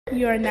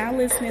You are now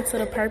listening to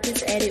the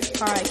Purpose Edit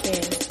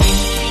podcast.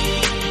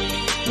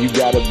 You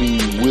got to be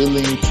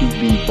willing to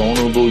be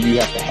vulnerable.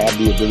 You have to have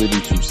the ability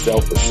to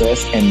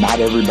self-assess, and not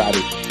everybody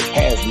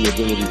has the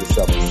ability to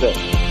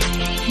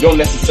self-assess. You don't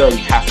necessarily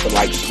have to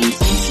like school to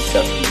be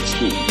successful in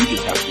school. You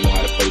just have to know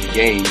how to play the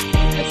game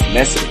and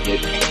finesse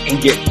it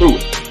and get through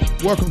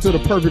it. Welcome to the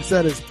Purpose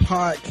Edit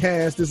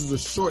podcast. This is a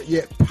short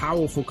yet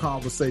powerful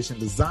conversation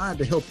designed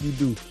to help you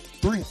do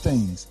 3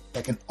 things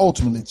that can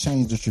ultimately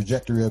change the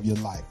trajectory of your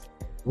life.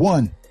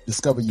 1,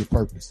 discover your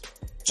purpose.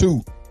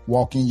 2,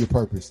 walk in your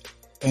purpose.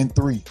 And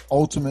 3,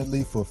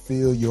 ultimately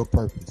fulfill your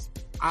purpose.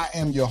 I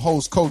am your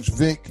host, Coach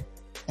Vic,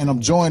 and I'm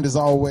joined as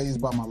always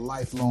by my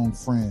lifelong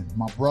friend,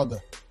 my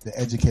brother, the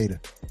educator,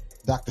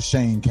 Dr.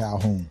 Shane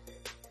Calhoun.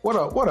 What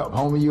up,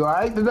 homie? You all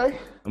right today?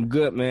 I'm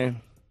good,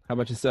 man. How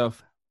about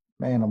yourself?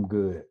 Man, I'm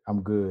good.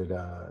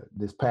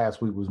 This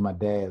past week was my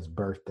dad's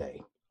birthday.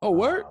 Oh,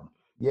 word?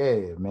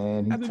 Yeah,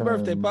 man. Happy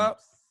birthday, Pop.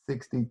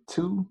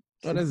 62.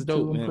 Oh, that's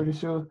dope, man. I'm pretty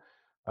sure.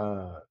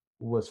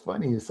 What's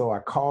funny is, so I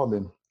called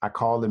him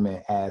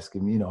and asked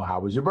him,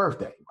 how was your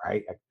birthday,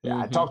 right?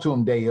 I talked to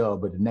him day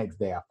of, but the next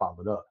day I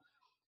followed up.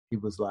 He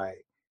was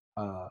like,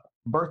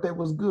 birthday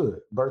was good.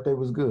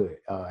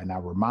 And I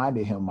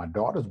reminded him my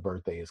daughter's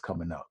birthday is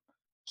coming up.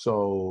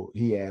 So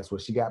he asked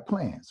what she got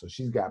planned. So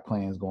she's got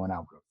plans going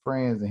out with her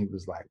friends. And he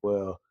was like,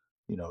 well,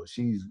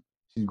 she's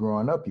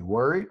growing up. You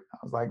worried? I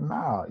was like,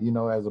 nah,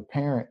 as a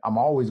parent, I'm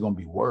always going to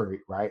be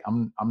worried, right?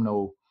 I'm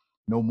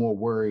no more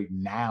worried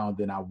now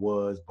than I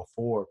was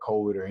before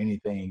COVID or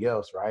anything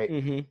else, right?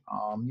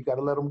 Mm-hmm. You got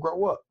to let them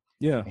grow up.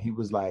 Yeah. And he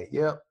was like,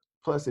 yep.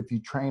 Plus, if you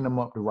train them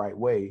up the right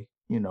way,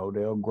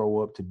 they'll grow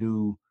up to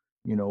do,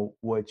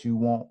 what you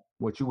want,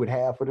 what you would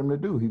have for them to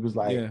do. He was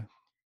like,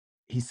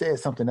 he said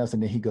something else,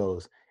 and then he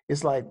goes,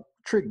 it's like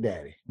Trick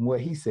Daddy. And what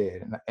he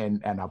said,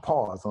 and I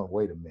paused on,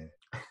 wait a minute.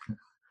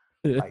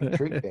 Like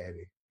Trick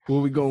Daddy.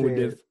 Where we going with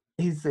this?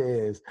 He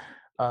says,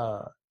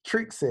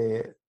 Trick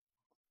said,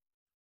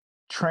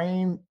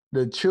 train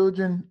the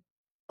children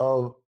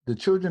of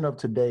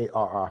today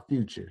are our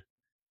future.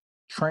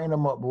 Train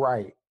them up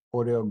right,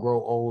 or they'll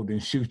grow old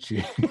and shoot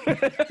you.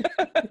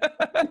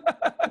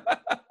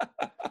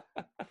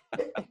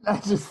 I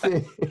just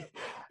said,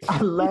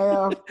 I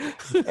laughed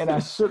and I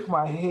shook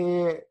my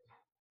head,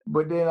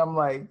 but then I'm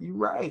like, you're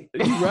right.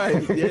 You're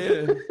right,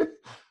 yeah.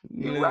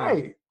 You're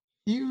right.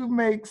 You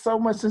make so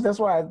much sense. That's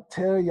why I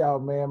tell y'all,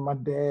 man, my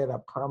dad, I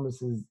promise,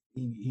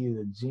 he's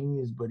a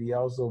genius, but he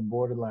also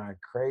borderline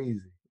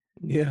crazy.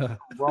 Yeah.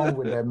 What's wrong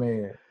with that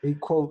man? He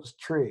quotes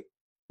Trick.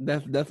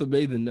 That's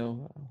amazing,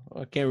 though.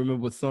 I can't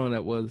remember what song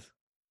that was.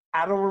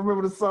 I don't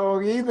remember the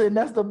song either, and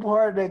that's the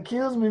part that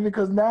kills me,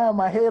 because now in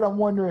my head I'm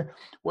wondering,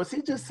 was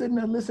he just sitting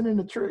there listening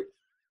to Trick?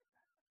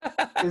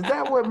 Is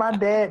that what my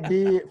dad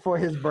did for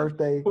his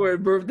birthday? For his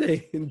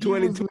birthday in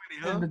 2020,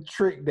 huh? The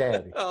Trick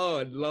Daddy.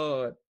 Oh,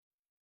 Lord.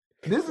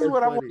 This is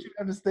what I want you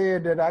to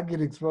understand that I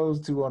get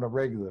exposed to on a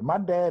regular. My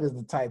dad is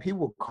the type, he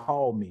will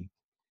call me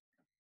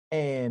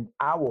and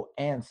I will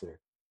answer,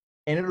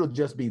 and it'll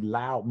just be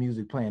loud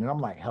music playing. And I'm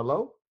like,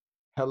 hello?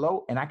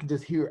 And I can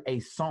just hear a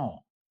song.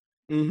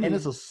 Mm-hmm. And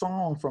it's a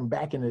song from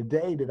back in the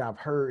day that I've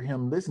heard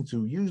him listen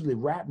to, usually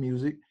rap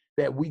music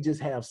that we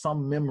just have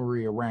some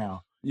memory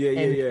around.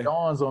 It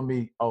dawns on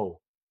me, oh,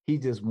 he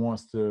just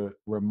wants to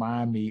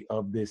remind me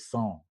of this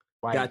song.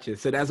 Like, gotcha.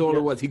 So that's all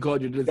it was. He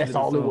called you to listen to the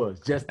song. That's all it was,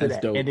 just to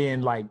that. Dope. And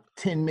then like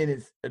 10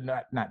 minutes,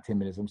 not 10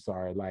 minutes, I'm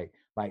sorry, like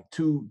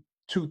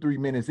 3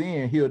 minutes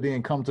in, he'll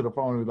then come to the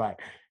phone and be like,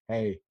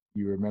 hey,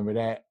 you remember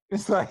that?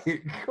 It's like,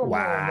 come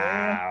on,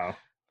 man.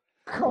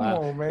 Come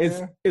on,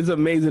 man. It's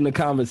amazing, the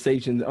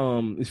conversations.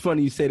 It's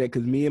funny you say that,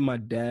 because me and my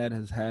dad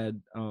have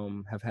had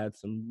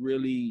some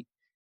really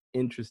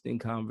interesting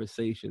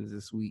conversations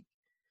this week.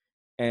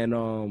 And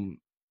our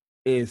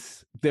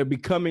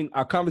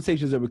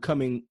conversations are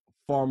becoming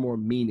far more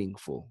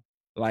meaningful.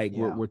 Like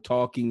we're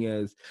talking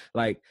as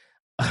like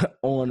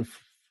on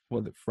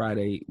for the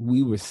Friday,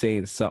 we were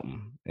saying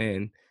something,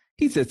 and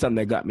he said something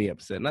that got me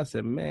upset. And I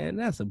said, man,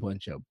 that's a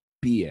bunch of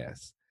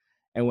BS.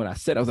 And when I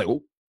said, I was like,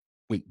 oh,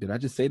 wait, did I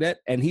just say that?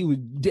 And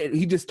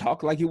he just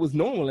talked like it was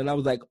normal. And I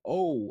was like,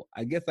 oh,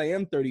 I guess I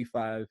am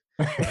 35.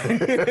 and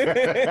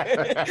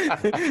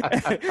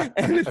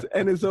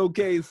it's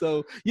okay.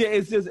 So yeah,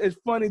 it's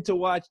funny to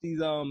watch these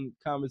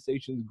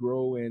conversations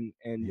grow and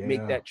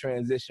make that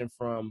transition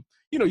from,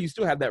 you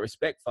still have that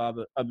respect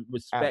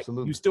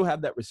Absolutely. You still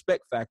have that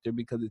respect factor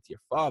because it's your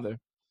father.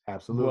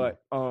 Absolutely.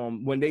 But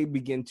when they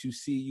begin to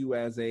see you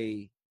as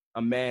a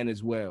man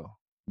as well,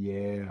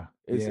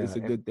 it's a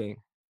good thing.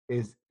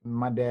 It's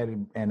my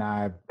dad and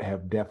I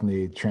have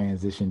definitely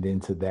transitioned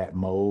into that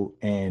mode,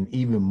 and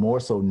even more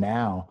so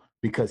now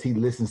because he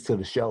listens to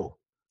the show.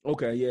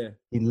 Okay, yeah.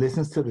 He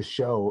listens to the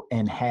show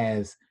and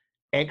has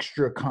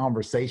extra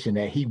conversation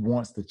that he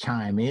wants to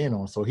chime in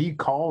on. So he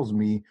calls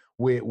me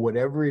with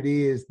whatever it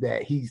is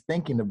that he's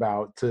thinking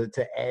about to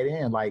add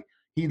in. Like,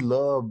 he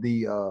loved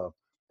the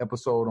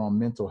episode on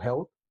mental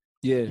health.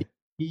 Yeah.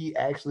 He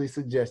actually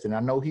suggested, I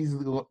know he's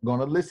going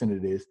to listen to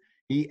this,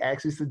 He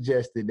actually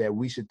suggested that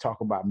we should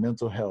talk about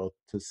mental health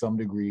to some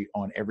degree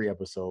on every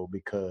episode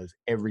because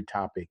every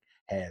topic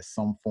has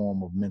some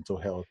form of mental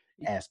health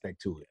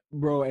aspect to it.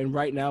 Bro, and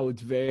right now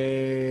it's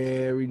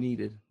very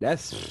needed.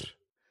 That's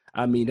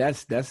a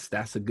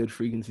good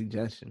freaking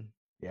suggestion.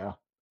 Yeah.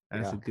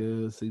 That's a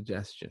good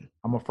suggestion.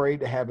 I'm afraid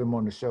to have him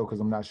on the show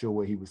because I'm not sure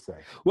what he would say.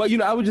 Well,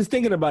 I was just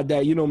thinking about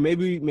that.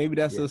 Maybe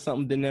that's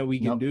something that we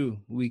can do.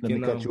 Let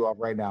me cut you off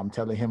right now. I'm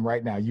telling him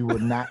right now, you will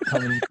not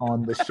come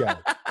on the show.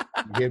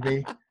 You hear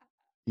me?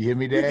 You hear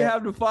me, Dad? We can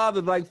have the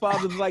fathers like,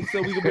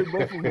 so we can bring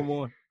both of them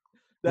on.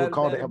 We'll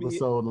call the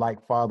episode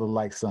Like Father,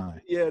 Like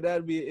Son. Yeah,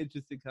 that'd be an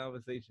interesting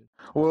conversation.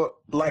 Well,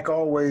 like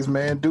always,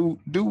 man, do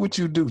what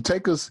you do.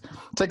 Take us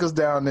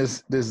down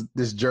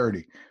this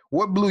journey.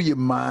 What blew your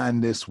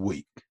mind this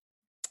week?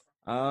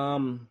 I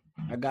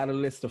got a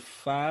list of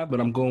 5, but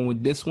I'm going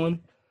with this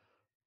one.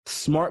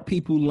 Smart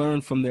people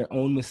learn from their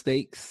own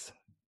mistakes.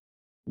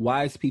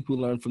 Wise people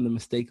learn from the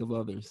mistake of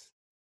others.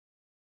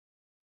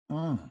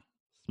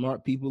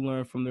 Smart people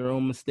learn from their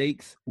own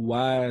mistakes.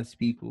 Wise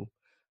people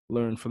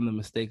learn from the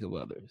mistake of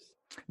others.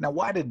 Now,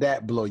 why did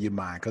that blow your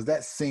mind? Because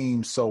that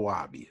seems so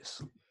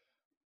obvious.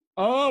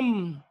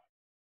 I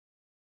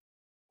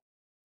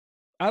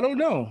don't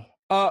know.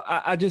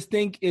 I just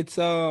think it's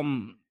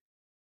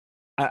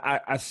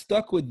I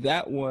stuck with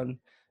that one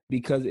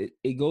because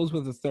it goes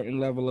with a certain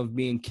level of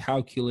being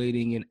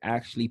calculating and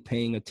actually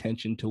paying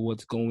attention to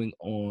what's going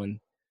on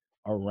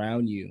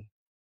around you,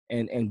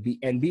 and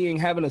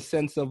having a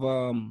sense of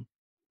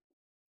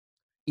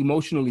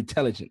emotional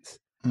intelligence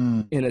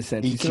in a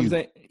sense. EQ. You see what I'm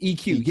saying?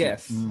 EQ,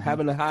 yes. Mm-hmm.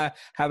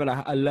 Having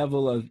a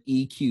level of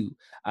EQ.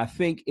 I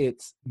think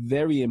it's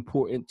very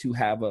important to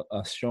have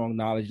a strong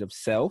knowledge of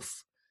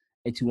self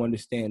and to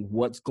understand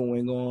what's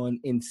going on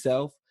in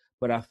self.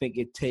 But I think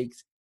it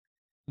takes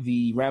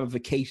the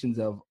ramifications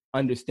of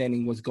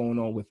understanding what's going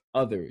on with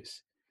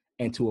others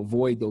and to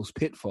avoid those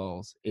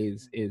pitfalls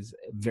is a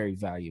very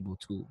valuable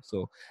tool.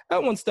 So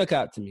that one stuck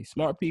out to me.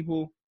 Smart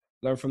people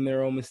learn from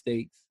their own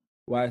mistakes.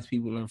 Wise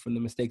people learn from the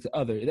mistakes of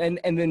others. And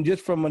then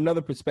just from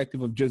another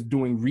perspective of just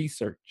doing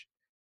research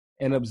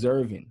and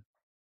observing,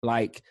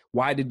 like,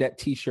 why did that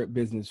T-shirt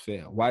business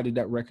fail? Why did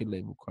that record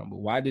label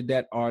crumble? Why did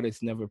that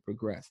artist never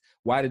progress?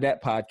 Why did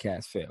that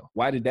podcast fail?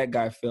 Why did that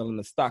guy fail in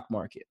the stock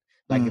market?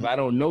 Like, if I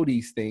don't know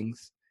these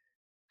things,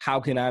 how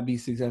can I be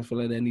successful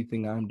at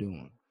anything I'm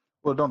doing?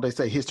 Well, don't they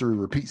say history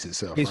repeats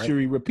itself?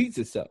 History repeats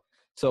itself.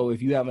 So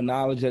if you have a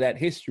knowledge of that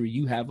history,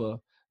 you have a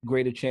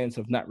greater chance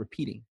of not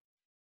repeating.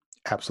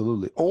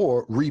 Absolutely.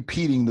 Or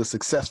repeating the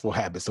successful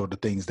habits or the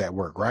things that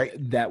work, right?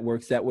 That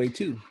works that way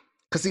too.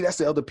 Because see, that's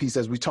the other piece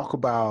as we talk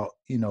about,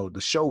 the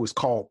show is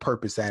called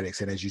Purpose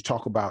Addicts. And as you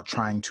talk about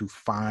trying to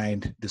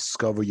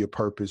discover your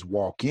purpose,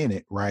 walk in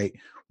it, right?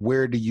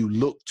 Where do you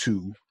look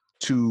to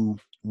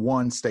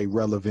 1, stay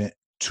relevant,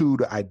 2,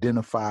 to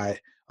identify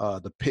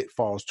the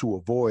pitfalls to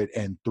avoid,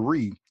 and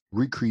 3,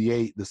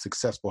 recreate the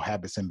successful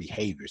habits and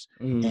behaviors.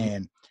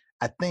 And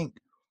I think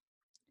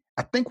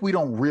we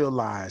don't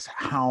realize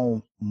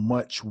how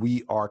much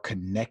we are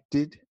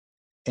connected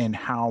and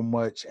how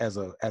much as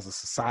a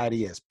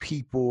society, as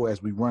people,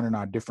 as we run in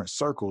our different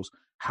circles,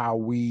 how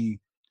the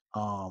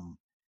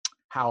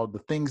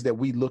things that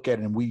we look at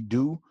and we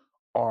do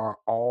are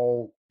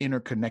all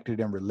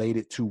interconnected and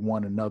related to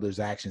one another's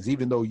actions.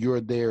 Even though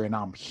you're there and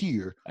I'm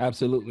here,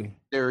 absolutely,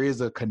 there is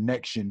a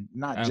connection,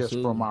 not just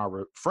from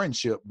our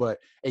friendship, but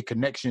a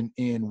connection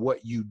in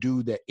what you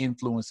do that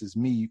influences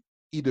me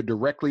either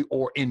directly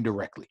or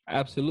indirectly.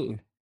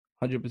 Absolutely.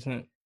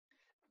 100%.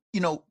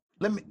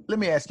 Let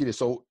me ask you this.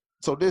 So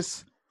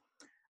this,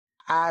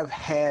 I've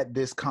had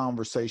this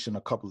conversation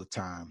a couple of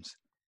times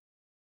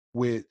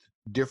with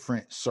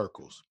different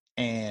circles,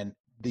 and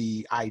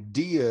the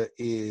idea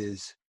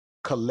is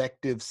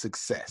collective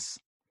success.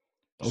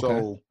 Okay.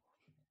 So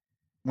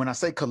when I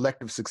say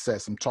collective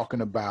success, I'm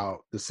talking about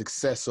the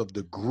success of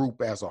the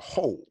group as a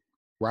whole,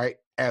 right?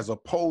 As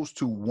opposed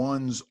to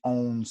one's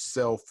own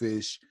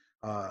selfish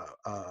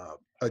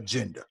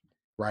agenda,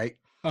 right?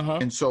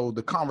 And so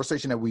the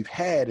conversation that we've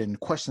had and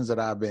questions that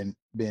I've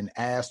been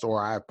asked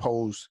or I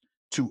posed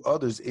to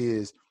others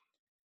is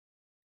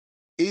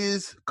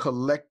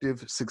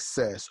collective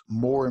success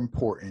more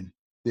important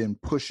than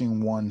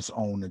pushing one's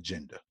own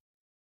agenda?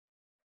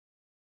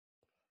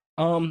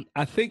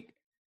 I think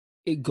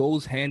it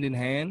goes hand in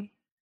hand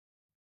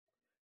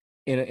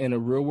in a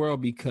real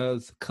world,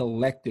 because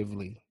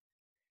collectively,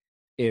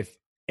 if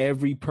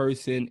every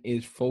person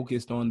is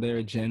focused on their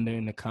agenda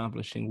and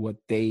accomplishing what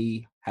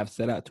they have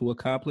set out to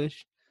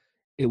accomplish,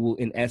 it will,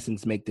 in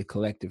essence, make the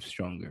collective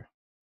stronger.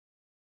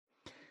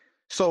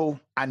 So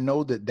I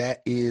know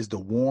that is the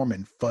warm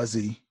and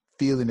fuzzy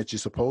feeling that you're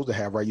supposed to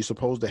have, right? You're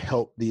supposed to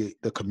help the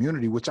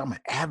community, which I'm an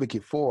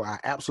advocate for. I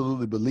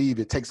absolutely believe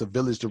it takes a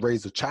village to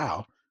raise a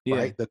child,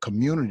 right? The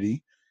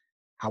community.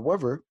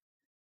 However,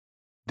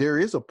 there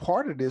is a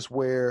part of this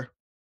where,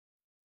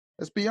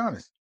 let's be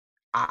honest,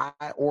 I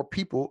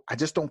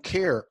just don't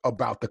care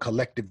about the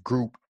collective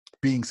group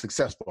being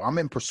successful. I'm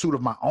in pursuit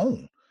of my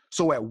own.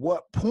 So at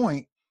what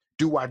point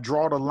do I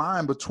draw the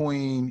line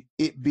between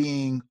it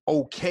being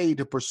okay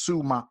to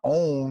pursue my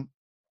own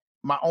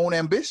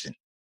ambition?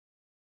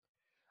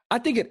 I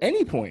think at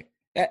any point,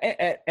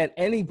 at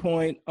any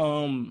point,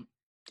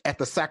 at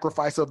the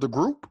sacrifice of the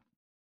group.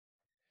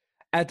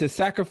 At the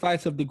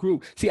sacrifice of the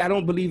group. See, I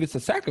don't believe it's a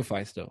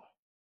sacrifice, though.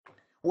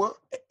 Well,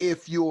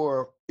 if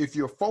you're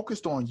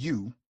focused on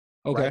you,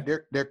 okay, right,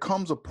 there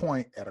comes a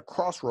point at a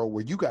crossroad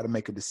where you got to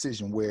make a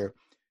decision where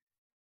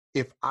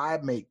if I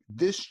make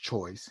this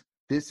choice,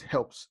 this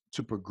helps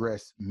to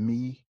progress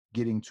me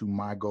getting to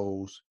my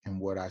goals and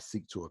what I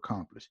seek to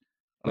accomplish.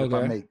 But if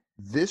I make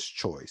this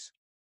choice,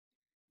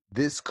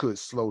 this could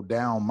slow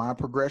down my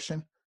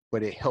progression,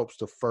 but it helps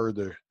to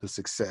further the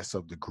success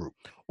of the group.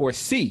 Or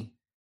C,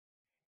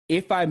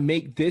 if I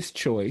make this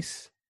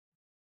choice,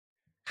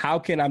 how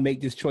can I make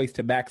this choice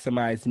to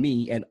maximize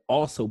me and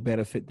also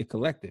benefit the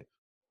collective?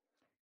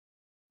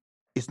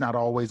 It's not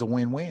always a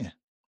win-win.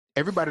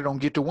 Everybody don't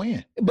get to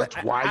win. That's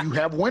why you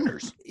have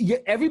winners. Yeah,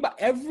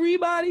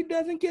 everybody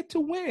doesn't get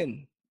to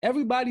win.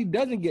 Everybody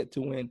doesn't get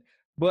to win.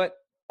 But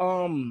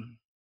I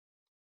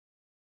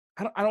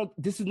don't.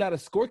 This is not a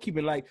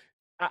scorekeeping. Like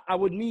I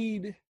would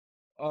need.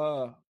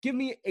 Give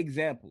me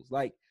examples.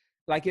 Like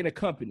in a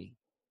company,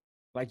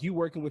 like you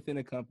working within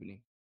a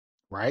company.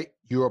 Right.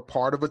 You're a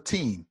part of a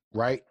team.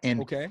 Right.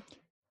 And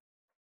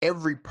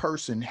every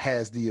person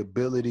has the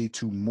ability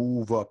to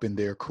move up in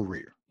their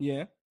career.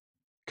 Yeah.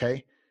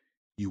 Okay.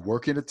 You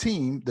work in a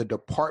team, the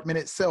department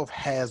itself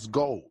has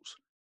goals.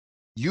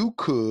 You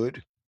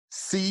could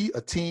see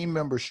a team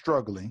member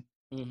struggling,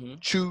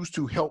 choose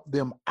to help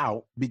them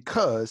out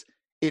because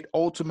it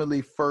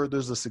ultimately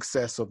furthers the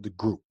success of the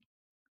group.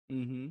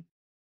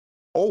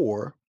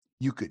 Or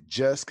you could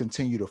just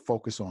continue to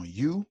focus on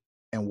you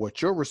and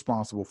what you're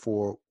responsible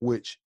for,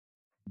 which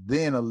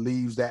then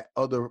leaves that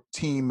other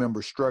team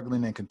member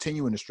struggling and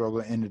continuing to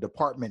struggle, and the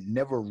department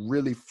never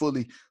really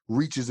fully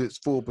reaches its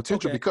full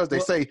potential because they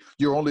say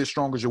you're only as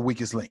strong as your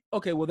weakest link.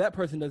 Okay, well, that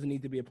person doesn't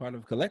need to be a part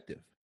of a collective.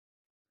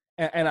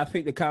 And I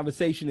think the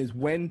conversation is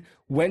when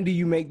do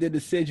you make the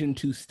decision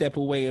to step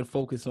away and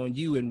focus on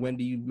you, and when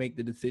do you make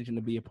the decision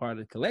to be a part of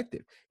the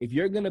collective? If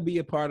you're going to be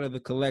a part of the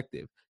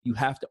collective, you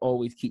have to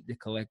always keep the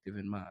collective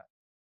in mind.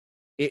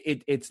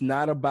 It's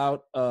not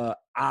about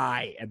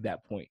I at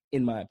that point,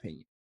 in my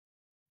opinion.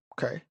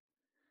 Okay.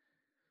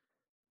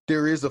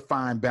 There is a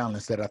fine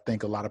balance that I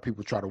think a lot of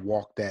people try to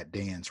walk that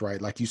dance,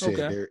 right? Like you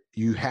said,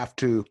 you have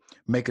to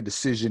make a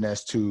decision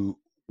as to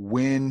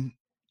when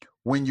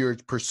you're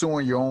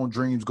pursuing your own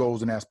dreams,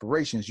 goals, and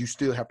aspirations, you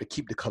still have to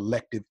keep the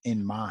collective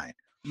in mind.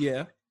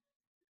 Yeah.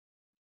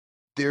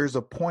 There's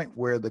a point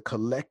where the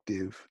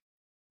collective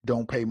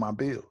don't pay my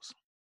bills.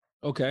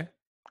 Okay.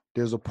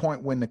 There's a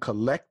point when the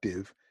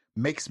collective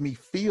makes me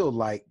feel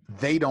like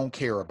they don't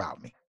care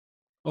about me.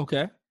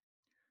 Okay.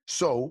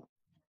 So,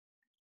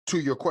 to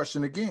your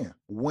question again,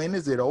 when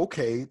is it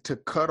okay to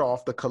cut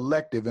off the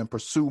collective and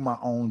pursue my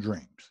own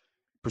dreams,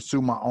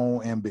 pursue my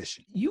own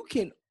ambition? You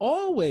can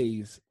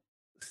always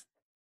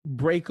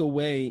break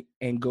away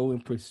and go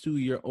and pursue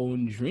your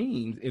own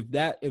dreams if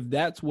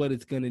that's what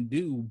it's going to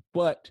do.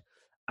 But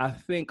I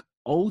think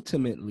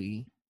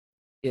ultimately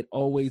it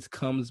always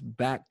comes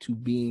back to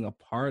being a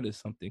part of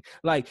something.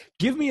 Like,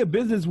 give me a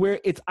business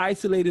where it's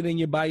isolated and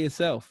you're by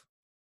yourself.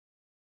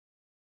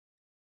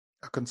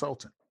 A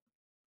consultant.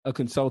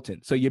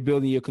 So you're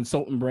building your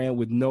consultant brand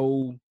with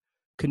no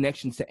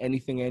connections to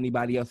anything or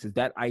anybody else. Is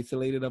that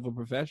isolated of a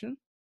profession?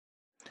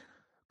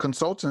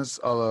 Consultants,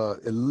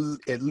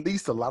 at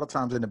least a lot of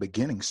times in the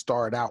beginning,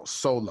 start out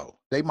solo.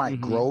 They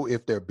might grow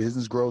if their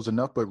business grows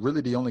enough, but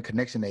really the only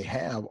connection they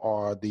have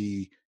are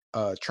the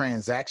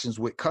transactions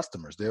with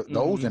customers,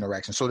 those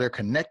interactions. So they're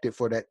connected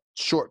for that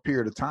short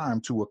period of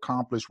time to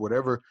accomplish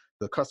whatever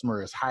the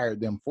customer has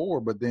hired them for.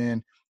 But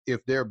then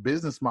if their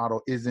business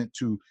model isn't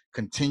to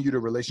continue the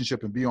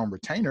relationship and be on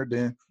retainer,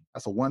 then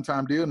that's a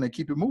one-time deal and they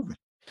keep it moving.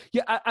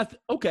 Yeah.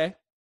 Okay.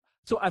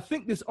 So I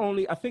think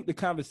the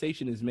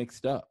conversation is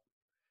mixed up.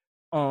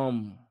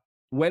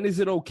 When is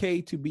it okay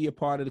to be a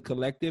part of the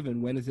collective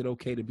and when is it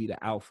okay to be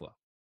the alpha?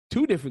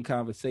 Two different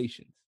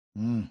conversations.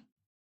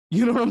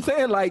 You know what I'm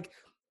saying? Like,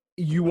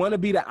 you want to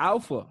be the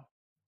alpha.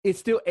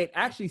 It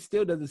actually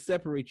still doesn't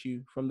separate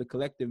you from the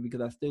collective,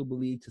 because I still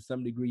believe to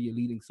some degree you're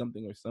leading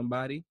something or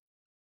somebody.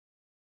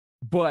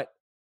 But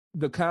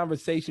the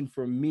conversation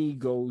for me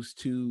goes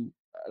to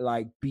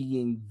like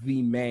being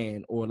the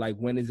man, or like,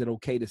 when is it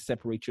okay to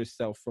separate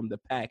yourself from the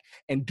pack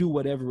and do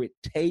whatever it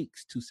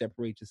takes to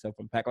separate yourself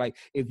from pack? Like,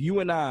 if you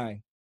and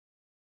I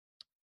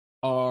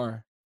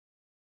are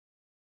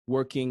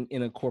working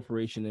in a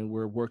corporation and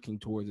we're working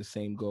towards the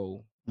same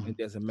goal, and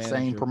there's a manager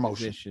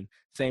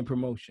same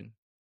promotion.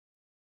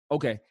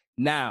 Okay,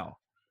 now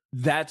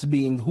that's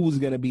being who's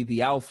going to be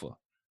the alpha.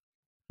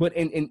 But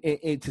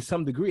in to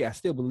some degree, I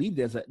still believe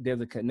there's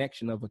a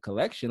connection of a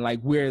collection. Like,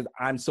 where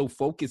I'm so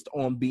focused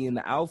on being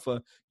the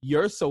alpha,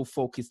 you're so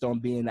focused on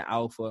being the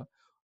alpha.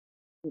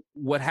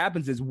 What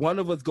happens is one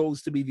of us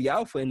goes to be the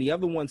alpha and the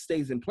other one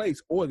stays in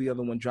place, or the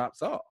other one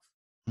drops off.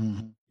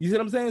 Mm-hmm. You see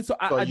what I'm saying? So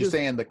are you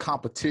saying the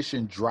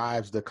competition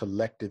drives the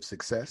collective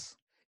success?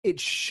 It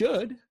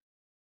should.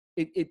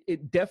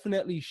 It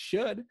definitely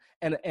should.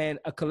 And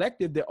a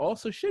collective, there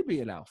also should be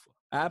an alpha.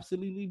 I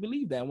absolutely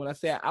believe that. When I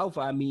say an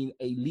alpha, I mean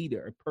a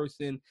leader, a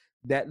person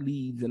that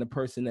leads and a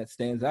person that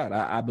stands out.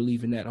 I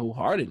believe in that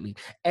wholeheartedly.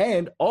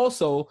 And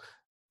also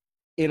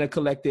in a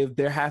collective,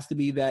 there has to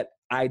be that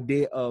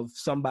idea of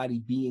somebody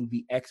being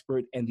the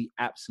expert and the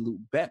absolute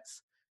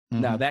best.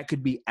 Mm-hmm. Now, that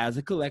could be as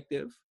a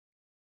collective.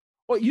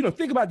 Or,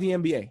 think about the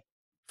NBA.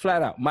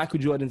 Flat out, Michael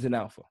Jordan's an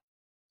alpha.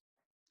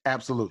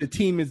 Absolutely. The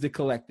team is the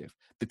collective.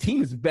 The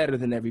team is better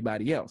than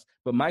everybody else.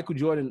 But Michael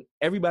Jordan,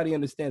 everybody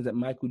understands that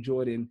Michael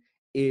Jordan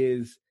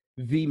is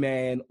the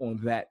man on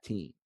that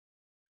team.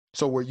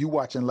 So were you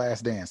watching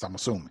Last Dance, I'm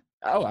assuming?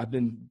 Oh, I've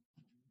been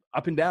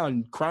up and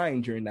down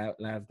crying during that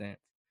Last Dance.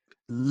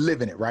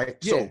 Living it, right?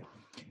 Yeah. So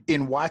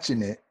in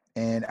watching it,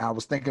 and I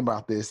was thinking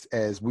about this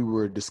as we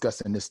were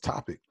discussing this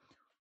topic,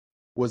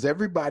 was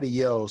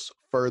everybody else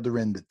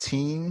furthering the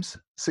team's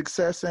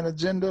success and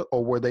agenda,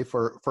 or were they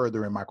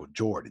furthering Michael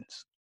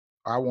Jordan's?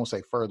 I won't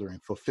say furthering,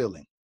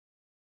 fulfilling.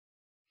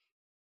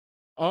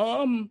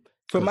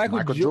 For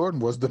Michael Jordan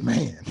was the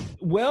man.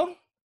 Well,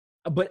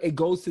 but it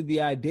goes to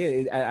the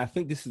idea. I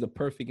think this is a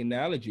perfect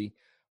analogy.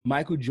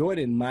 Michael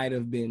Jordan might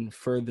have been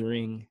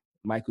furthering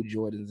Michael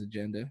Jordan's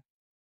agenda,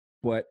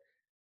 but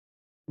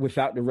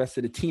without the rest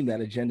of the team,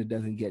 that agenda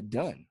doesn't get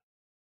done.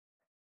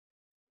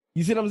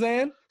 You see what I'm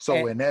saying?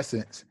 So in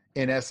essence,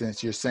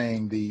 you're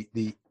saying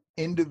the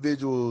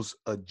individual's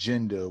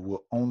agenda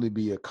will only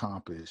be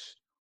accomplished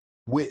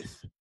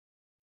with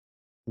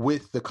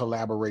the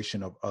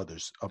collaboration of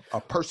others. A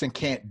person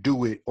can't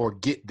do it or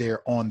get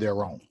there on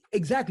their own.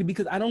 Exactly,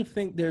 because I don't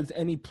think there's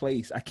any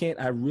place.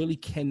 I really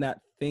cannot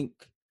think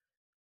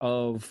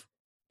of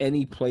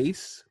any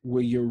place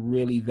where you're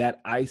really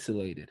that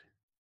isolated,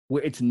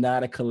 where it's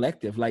not a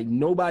collective. Like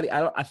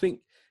I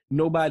think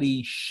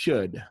nobody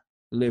should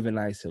live in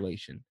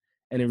isolation.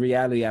 And in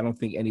reality, I don't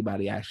think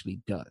anybody actually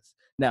does.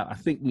 Now, I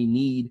think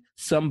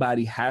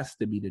somebody has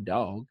to be the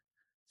dog.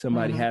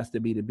 Somebody has to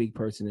be the big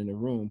person in the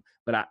room.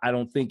 But I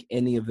don't think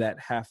any of that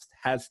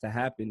has to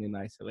happen in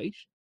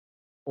isolation,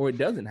 or it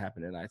doesn't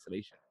happen in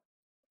isolation.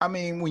 I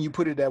mean, when you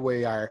put it that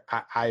way, I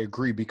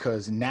agree,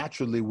 because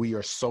naturally we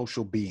are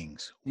social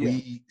beings. Yeah.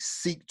 We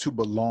seek to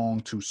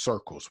belong to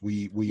circles.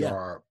 We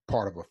are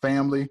part of a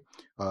family.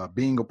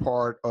 Being a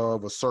part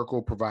of a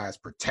circle provides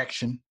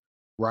protection,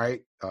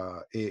 right?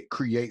 It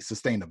creates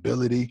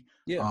sustainability.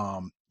 Yeah.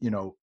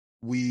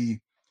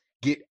 We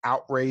get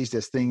outraged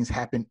as things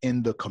happen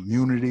in the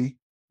community.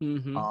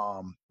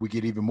 Mm-hmm. We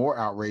get even more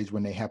outraged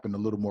when they happen a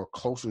little more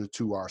closer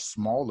to our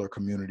smaller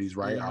communities,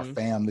 right? Mm-hmm. Our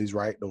families,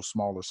 right? Those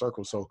smaller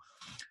circles. So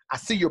I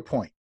see your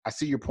point.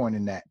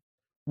 In that.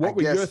 What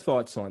were your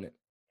thoughts on it?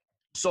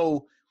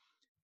 So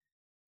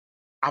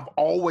I've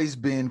always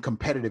been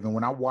competitive. And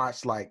when I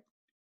watch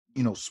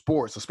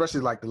sports,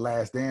 especially like The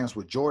Last Dance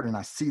with Jordan,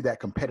 I see that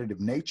competitive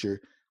nature.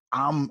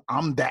 I'm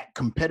that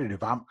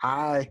competitive.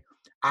 I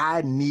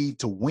need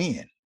to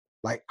win.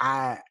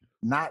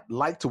 Not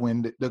like to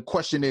win. The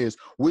question is,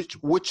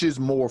 which is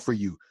more for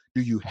you?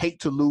 Do you hate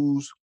to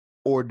lose,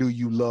 or do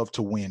you love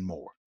to win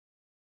more?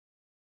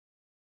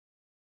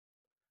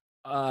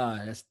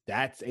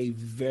 That's a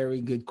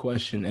very good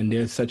question, and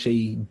there's such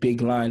a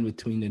big line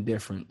between the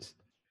difference.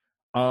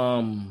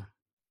 I'm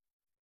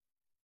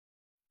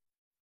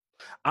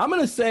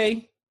gonna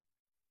say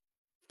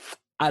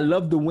I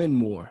love to win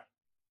more,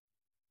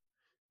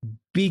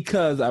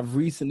 because I've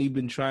recently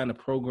been trying to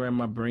program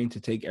my brain to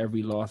take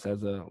every loss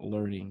as a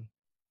learning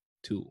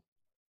tool.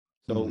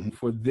 So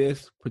for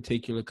this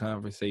particular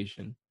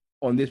conversation,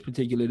 on this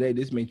particular day,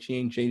 this may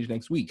change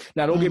next week.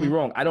 Now, don't get me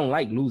wrong. I don't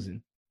like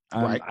losing.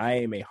 I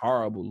am a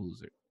horrible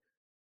loser.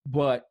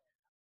 But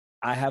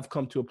I have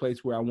come to a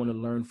place where I want to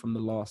learn from the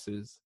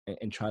losses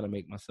and try to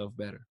make myself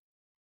better.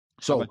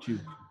 So how about you?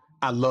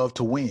 I love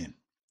to win.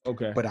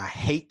 Okay. But I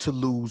hate to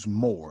lose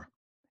more.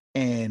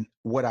 And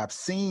what I've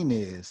seen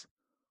is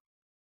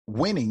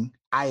winning,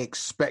 I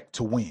expect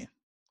to win.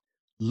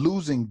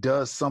 Losing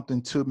does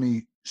something to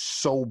me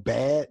so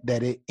bad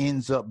that it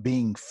ends up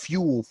being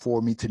fuel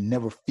for me to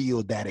never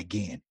feel that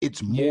again.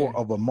 It's more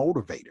of a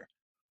motivator.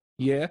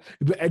 Yeah,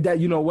 that,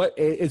 you know what?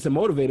 It's a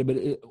motivator,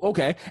 but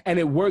okay. And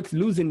it works.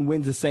 Losing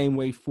wins the same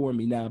way for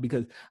me now,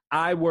 because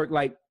I work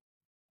like,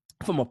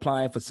 if I'm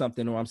applying for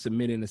something or I'm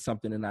submitting to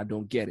something and I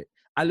don't get it,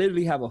 I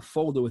literally have a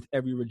folder with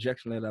every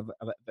rejection that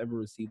I've ever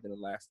received in the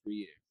last 3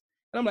 years.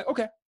 And I'm like,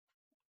 okay,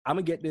 I'm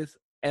going to get this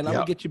and I'm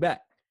going to get you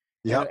back.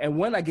 Yeah. And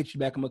when I get you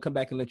back, I'm going to come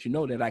back and let you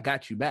know that I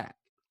got you back.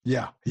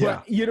 Yeah.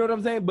 Yeah. But, you know what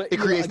I'm saying? But it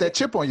creates that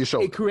chip on your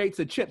shoulder. It creates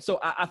a chip. So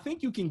I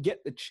think you can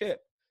get the chip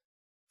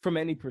from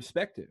any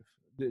perspective,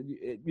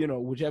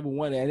 whichever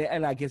one.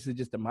 And I guess it's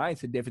just a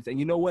mindset difference. And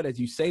you know what? As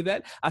you say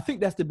that, I think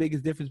that's the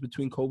biggest difference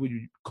between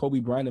Kobe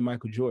Bryant and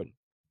Michael Jordan.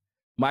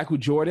 Michael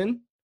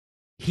Jordan,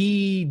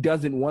 he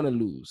doesn't want to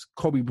lose.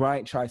 Kobe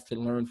Bryant tries to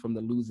learn from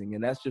the losing.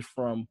 And that's just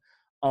from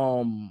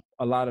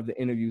a lot of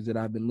the interviews that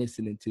I've been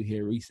listening to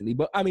here recently.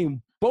 But I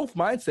mean, both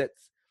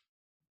mindsets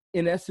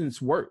in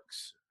essence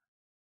works.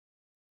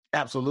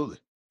 Absolutely.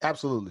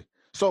 Absolutely.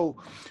 So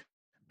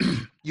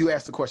you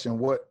asked the question,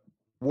 what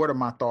are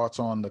my thoughts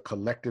on the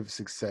collective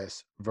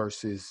success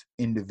versus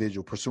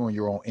pursuing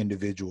your own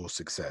individual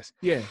success?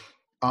 Yeah.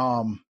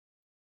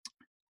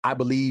 I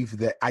believe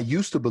that I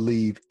used to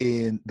believe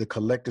in the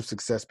collective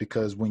success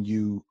because I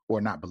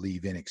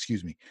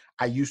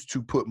used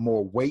to put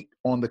more weight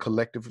on the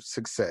collective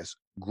success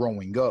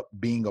growing up,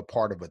 being a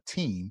part of a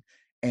team,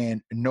 and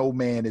no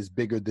man is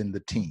bigger than the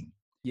team.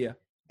 Yeah.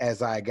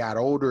 As I got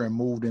older and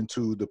moved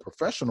into the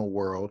professional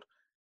world,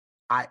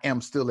 I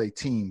am still a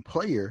team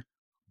player,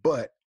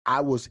 but I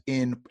was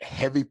in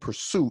heavy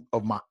pursuit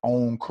of my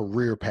own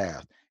career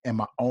path and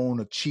my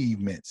own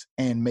achievements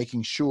and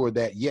making sure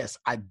that, yes,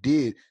 I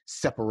did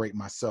separate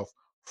myself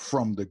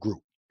from the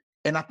group.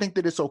 And I think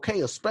that it's okay,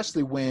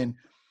 especially when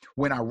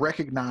I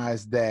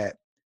recognize that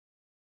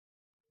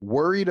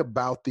worried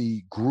about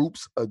the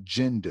group's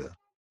agenda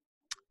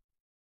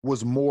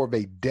was more of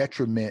a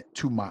detriment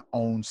to my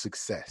own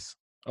success.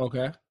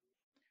 Okay.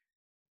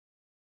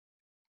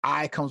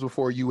 I comes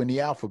before you in the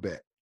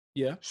alphabet.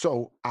 Yeah.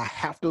 So I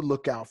have to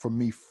look out for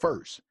me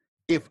first.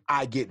 If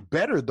I get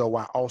better, though,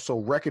 I also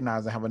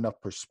recognize and have enough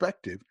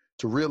perspective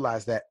to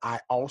realize that I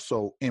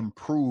also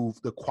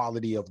improve the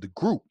quality of the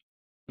group.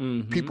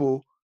 Mm-hmm.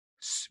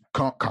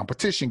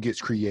 Competition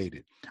gets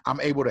created.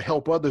 I'm able to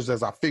help others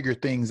as I figure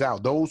things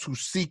out. Those who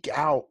seek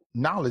out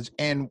knowledge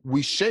and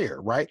we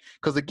share, right?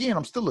 Because again,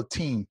 I'm still a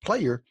team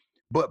player,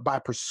 but by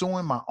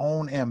pursuing my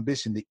own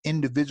ambition, the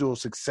individual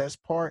success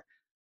part,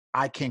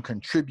 I can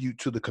contribute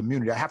to the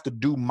community. I have to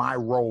do my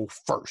role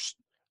first.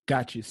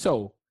 Got you.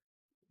 So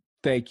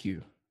thank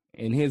you.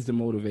 And here's the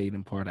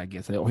motivating part, I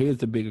guess. Or here's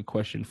the bigger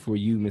question for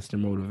you, Mr.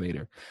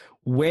 Motivator.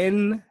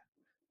 When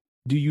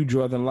do you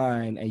draw the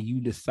line and you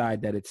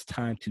decide that it's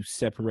time to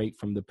separate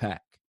from the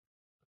pack?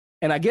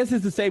 And I guess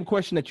it's the same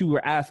question that you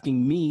were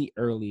asking me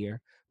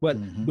earlier, but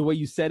the way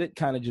you said it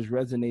kind of just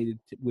resonated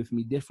with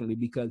me differently,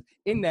 because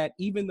in that,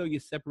 even though you're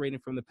separating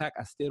from the pack,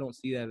 I still don't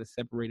see that as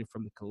separating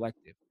from the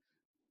collective.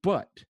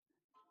 But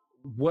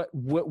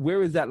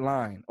where is that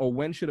line? Or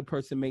when should a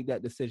person make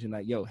that decision?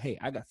 Like, yo, hey,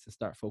 I got to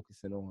start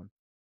focusing on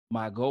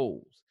my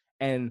goals.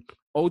 And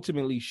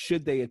ultimately,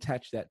 should they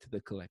attach that to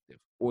the collective?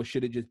 Or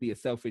should it just be a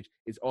selfish,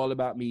 it's all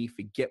about me,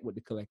 forget what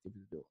the collective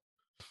is doing?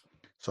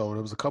 So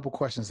there was a couple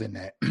questions in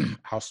that.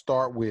 I'll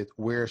start with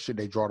where should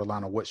they draw the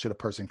line, or what should a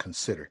person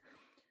consider?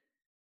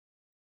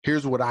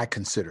 Here's what I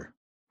consider.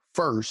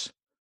 First,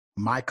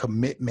 my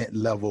commitment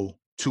level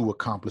to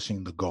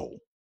accomplishing the goal.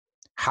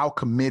 How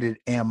committed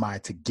am I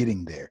to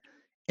getting there?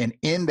 And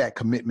in that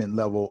commitment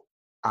level,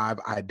 I've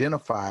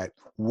identified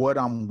what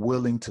I'm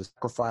willing to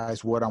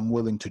sacrifice, what I'm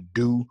willing to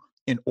do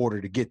in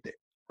order to get there,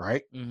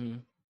 right? Mm-hmm.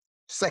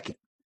 Second,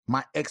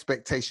 my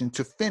expectation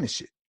to finish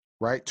it,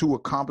 right? To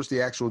accomplish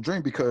the actual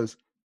dream, because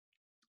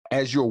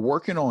as you're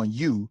working on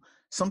you,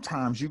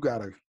 sometimes you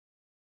gotta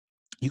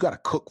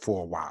cook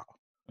for a while.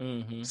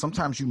 Mm-hmm.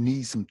 Sometimes you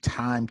need some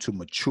time to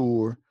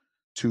mature,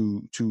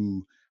 to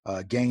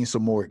gain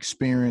some more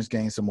experience,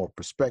 gain some more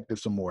perspective,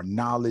 some more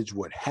knowledge,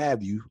 what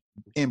have you,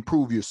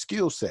 improve your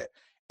skill set.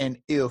 And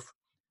if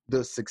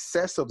the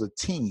success of the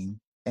team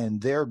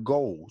and their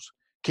goals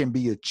can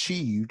be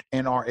achieved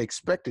and are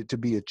expected to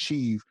be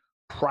achieved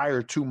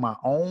prior to my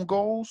own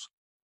goals,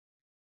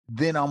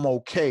 then I'm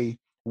okay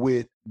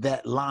with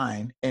that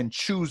line and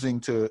choosing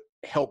to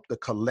help the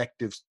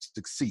collective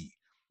succeed.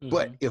 Mm-hmm.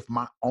 But if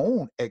my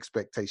own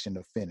expectation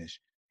to finish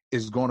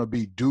is going to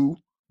be due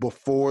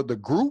before the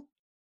group,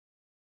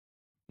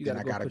 then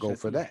I got to go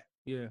for that.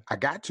 Yeah, I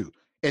got to.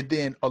 And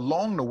then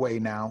along the way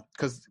now,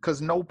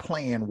 because no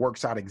plan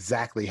works out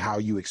exactly how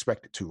you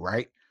expect it to,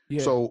 right?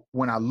 Yeah. So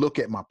when I look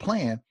at my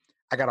plan,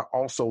 I got to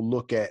also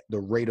look at the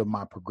rate of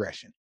my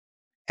progression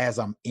as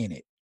I'm in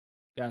it.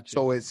 Gotcha.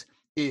 So it's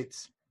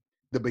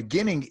the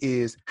beginning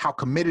is how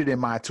committed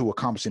am I to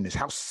accomplishing this?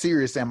 How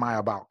serious am I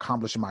about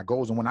accomplishing my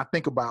goals? And when I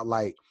think about,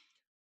 like,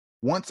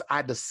 once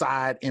I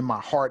decide in my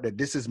heart that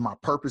this is my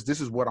purpose,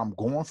 this is what I'm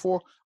going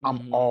for,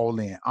 I'm all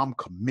in, I'm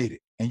committed.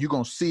 And you're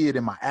going to see it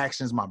in my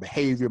actions, my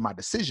behavior, my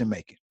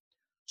decision-making.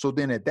 So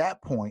then at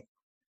that point,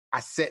 I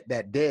set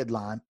that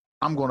deadline.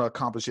 I'm going to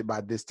accomplish it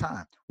by this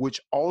time,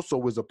 which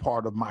also is a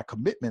part of my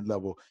commitment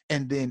level.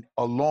 And then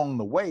along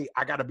the way,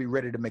 I got to be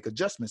ready to make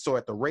adjustments. So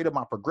at the rate of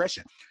my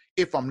progression,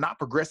 if I'm not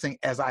progressing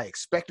as I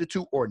expected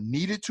to or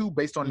needed to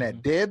based on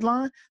that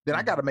deadline, then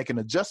I got to make an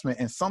adjustment.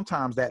 And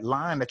sometimes that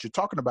line that you're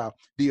talking about,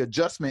 the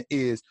adjustment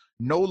is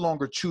no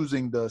longer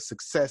choosing the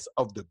success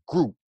of the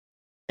group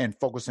and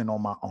focusing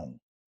on my own.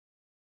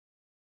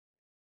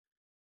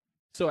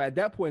 So at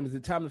that point, is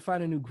it time to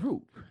find a new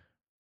group?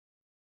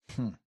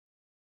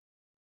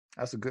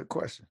 That's a good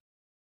question.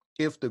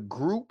 If the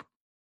group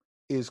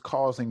is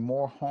causing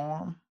more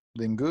harm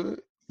than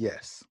good,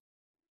 yes.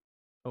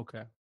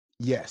 Okay.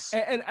 Yes.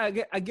 And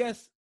I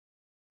guess,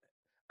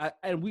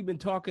 and we've been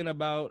talking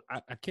about,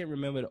 I can't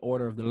remember the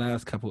order of the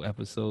last couple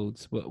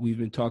episodes, but we've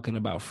been talking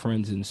about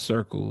friends in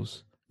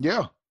circles.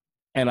 Yeah.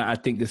 And I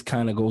think this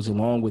kind of goes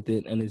along with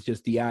it. And it's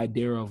just the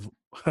idea of,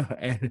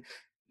 and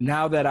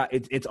now that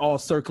it's all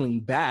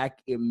circling back,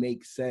 it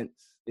makes sense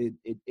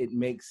it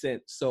makes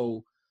sense.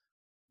 So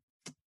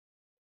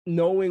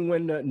knowing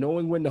when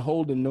to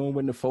hold them, knowing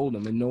when to fold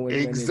them, and knowing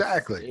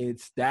exactly when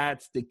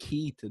that's the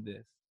key to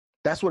this.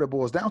 That's what it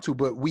boils down to.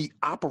 But we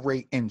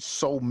operate in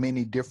so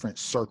many different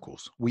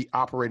circles. We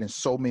operate in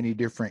so many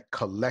different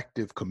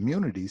collective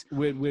communities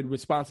with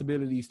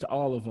responsibilities to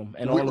all of them,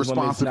 and all of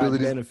them is not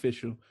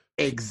beneficial.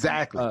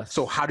 Exactly.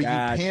 So how do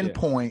you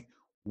pinpoint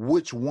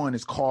which one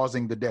is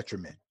causing the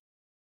detriment?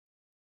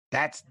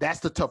 That's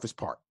the toughest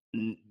part.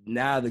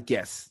 Now the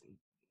guess.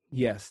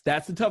 Yes,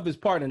 that's the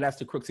toughest part, and that's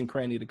the crooks and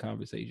cranny of the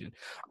conversation.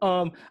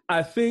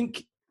 I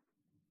think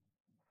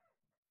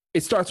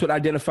it starts with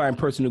identifying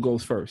personal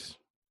goals first.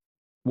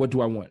 What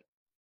do I want?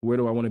 Where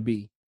do I want to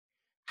be?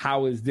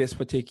 How is this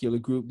particular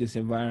group, this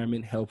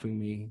environment helping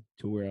me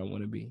to where I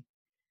want to be?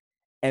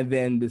 And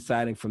then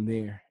deciding from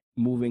there,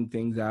 moving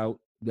things out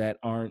that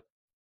aren't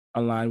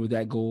aligned with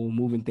that goal,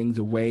 moving things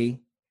away,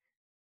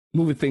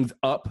 moving things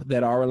up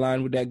that are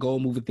aligned with that goal,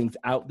 moving things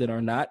out that are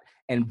not,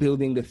 and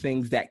building the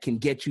things that can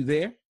get you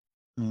there.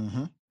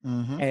 Mm-hmm.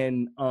 Mm-hmm.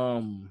 And,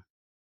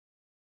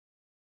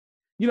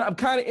 I'm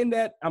kind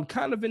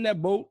of in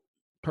that boat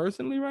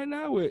personally right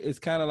now, where it's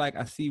kind of like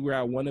I see where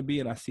I want to be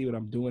and I see what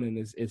I'm doing, and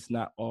it's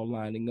not all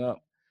lining up.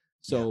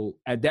 So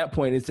at that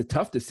point, it's a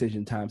tough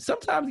decision time.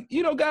 Sometimes,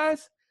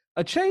 guys,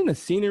 a change of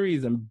scenery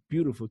is a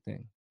beautiful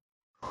thing.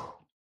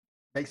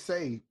 They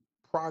say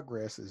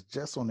progress is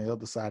just on the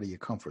other side of your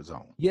comfort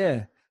zone.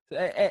 Yeah.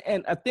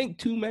 And I think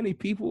too many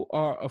people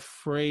are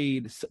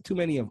afraid, too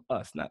many of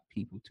us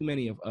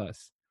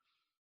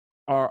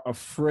are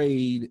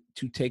afraid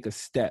to take a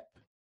step.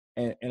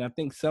 And I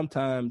think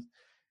sometimes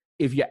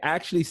if you're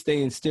actually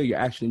staying still, you're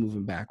actually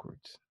moving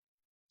backwards.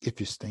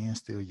 If you're staying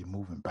still, you're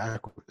moving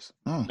backwards.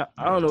 I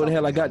don't know what the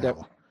hell I got that.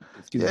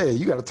 Yeah,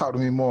 you got to talk to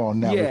me more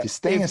on that. Yeah, if you're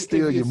staying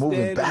still, you're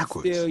moving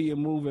backwards. Still, you're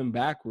moving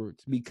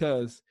backwards,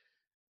 because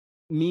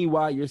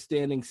meanwhile you're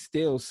standing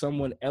still,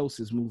 someone else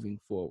is moving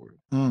forward.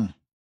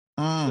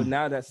 So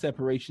now that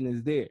separation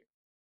is there.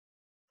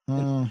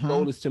 The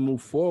goal is to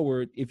move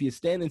forward. If you're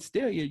standing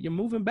still, you're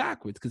moving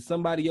backwards because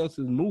somebody else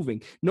is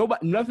moving.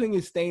 Nothing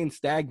is staying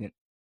stagnant.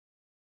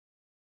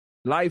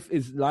 Life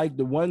is like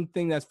the one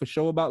thing that's for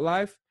sure about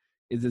life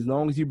is as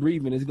long as you're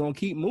breathing, it's gonna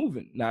keep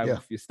moving. Now,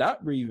 if you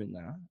stop breathing,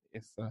 now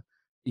it's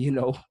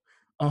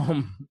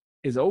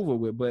it's over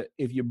with. But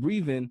if you're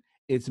breathing,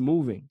 it's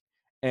moving.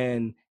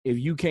 And if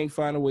you can't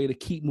find a way to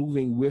keep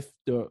moving with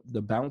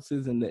the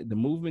bounces and the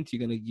movements,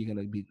 you're gonna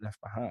be left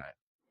behind.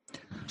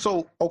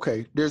 So,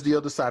 okay, there's the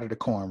other side of the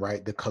coin,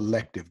 right? The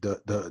collective,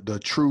 the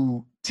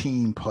true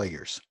team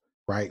players,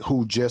 right?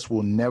 Who just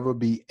will never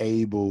be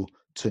able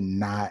to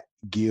not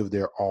give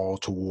their all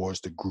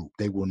towards the group.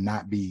 They will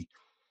not be,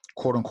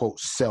 quote unquote,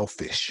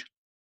 selfish,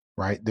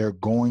 right? They're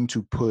going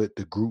to put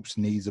the group's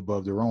needs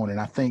above their own. And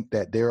I think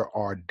that there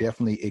are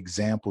definitely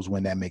examples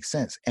when that makes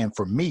sense. And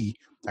for me,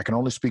 I can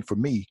only speak for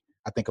me.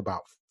 I think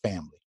about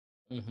family.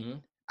 Mm-hmm.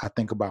 I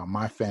think about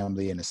my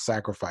family and the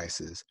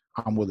sacrifices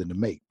I'm willing to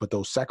make. But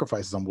those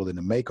sacrifices I'm willing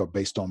to make are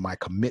based on my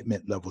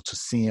commitment level to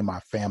seeing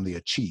my family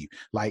achieve,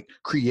 like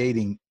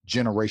creating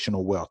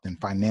generational wealth and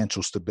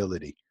financial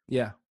stability.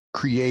 Yeah.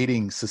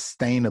 Creating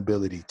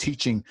sustainability,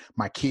 teaching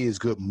my kids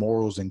good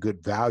morals and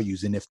good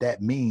values. And if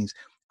that means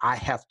I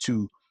have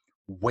to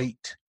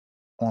wait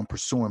on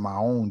pursuing my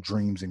own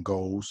dreams and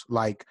goals,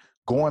 like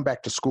going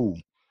back to school,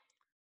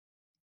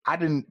 I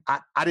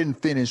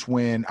didn't finish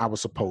when I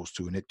was supposed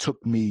to. And it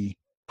took me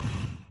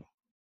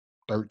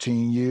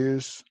 13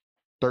 years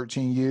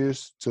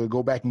to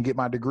go back and get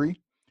my degree.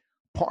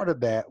 Part of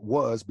that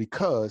was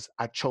because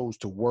I chose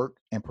to work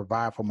and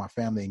provide for my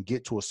family and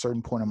get to a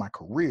certain point in my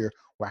career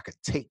where I could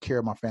take care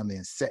of my family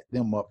and set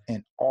them up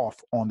and off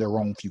on their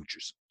own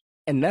futures.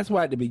 And that's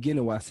why at the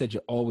beginning, why I said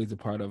you're always a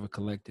part of a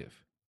collective,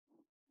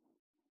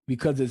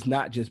 because it's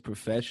not just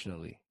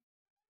professionally.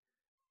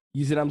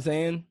 You see what I'm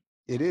saying?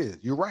 It is.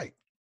 You're right.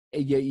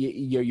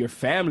 Your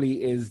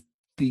family is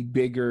the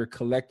bigger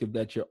collective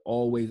that you're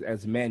always,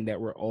 as men, that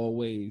we're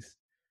always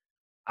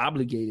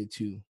obligated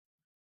to.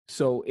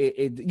 So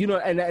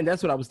and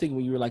that's what I was thinking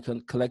when you were like a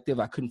collective.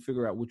 I couldn't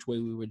figure out which way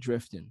we were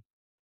drifting.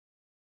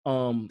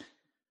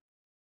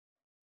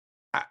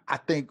 I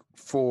think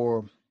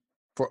for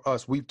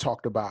us, we've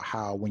talked about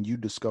how when you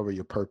discover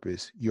your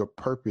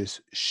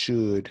purpose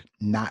should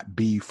not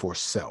be for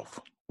self.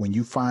 When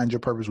you find your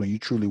purpose, when you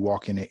truly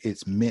walk in it,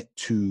 it's meant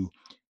to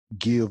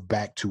give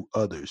back to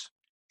others,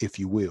 if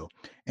you will.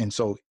 And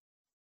so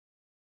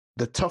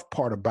the tough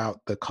part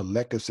about the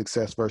collective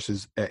success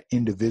versus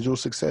individual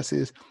success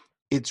is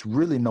it's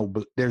really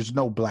there's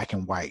no black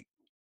and white.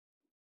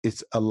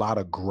 It's a lot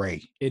of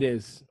gray. It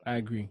is. I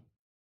agree.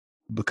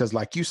 Because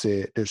like you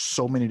said, there's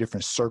so many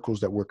different circles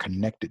that we're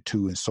connected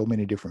to and so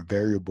many different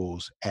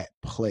variables at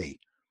play.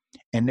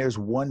 And there's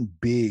one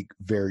big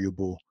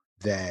variable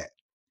that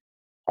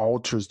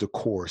alters the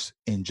course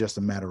in just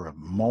a matter of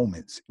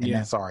moments, and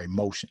that's our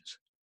emotions.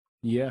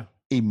 Yeah.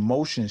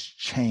 Emotions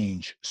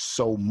change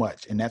so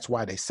much, and that's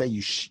why they say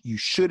you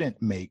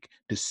shouldn't make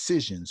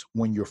decisions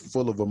when you're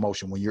full of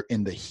emotion, when you're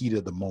in the heat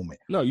of the moment.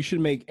 No, you should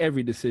make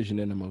every decision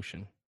in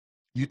emotion.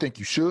 You think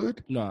you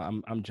should? No,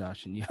 I'm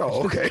joshing you.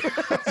 Oh, okay.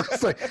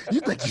 It's like,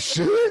 you think you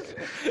should?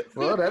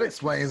 Well, that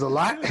explains a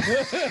lot.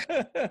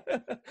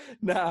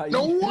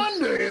 No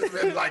wonder it's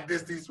been like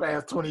this these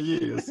past 20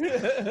 years.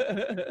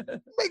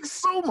 Makes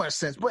so much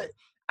sense. But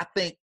I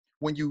think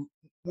when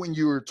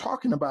you're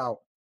talking about,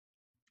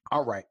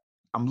 all right,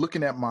 I'm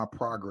looking at my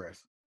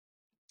progress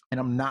and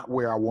I'm not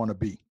where I want to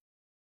be.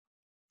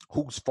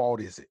 Whose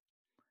fault is it?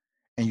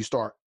 And you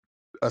start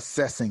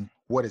assessing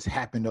what has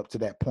happened up to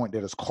that point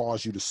that has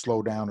caused you to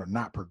slow down or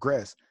not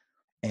progress.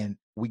 And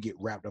we get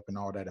wrapped up in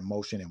all that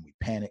emotion and we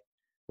panic,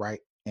 right?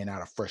 And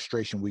out of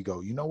frustration, we go,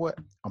 you know what?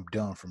 I'm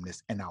done from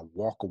this. And I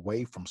walk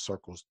away from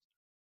circles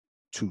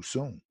too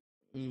soon.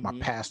 Mm-hmm. My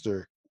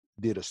pastor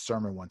did a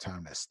sermon one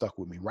time that stuck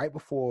with me right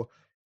before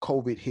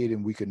COVID hit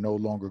and we could no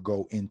longer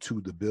go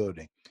into the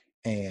building.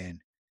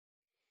 And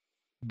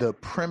the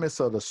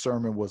premise of the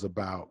sermon was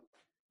about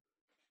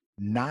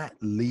not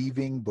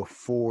leaving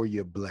before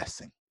your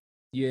blessing.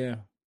 Yeah.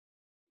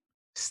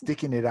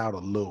 Sticking it out a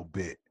little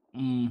bit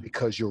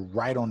because you're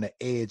right on the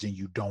edge and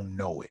you don't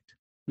know it.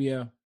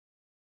 Yeah.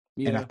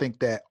 And I think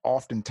that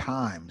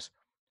oftentimes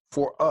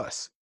for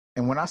us,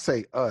 and when I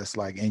say us,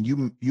 like, and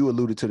you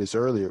alluded to this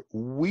earlier,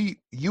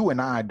 you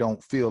and I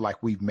don't feel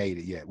like we've made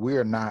it yet.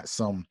 We're not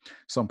some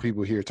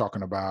people here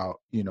talking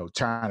about,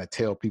 trying to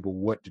tell people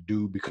what to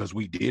do because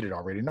we did it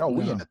already. No,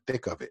 we're in the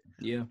thick of it.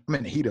 Yeah. I'm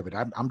in the heat of it.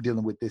 I'm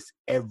dealing with this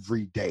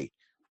every day,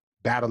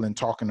 battling,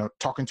 talking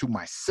to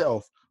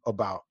myself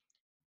about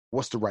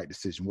what's the right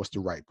decision? What's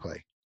the right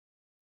play?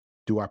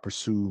 Do I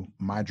pursue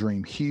my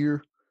dream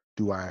here?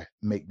 Do I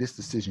make this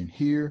decision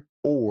here?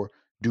 Or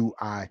do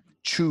I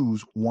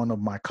choose one of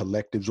my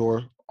collectives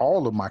or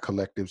all of my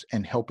collectives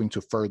and helping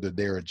to further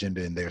their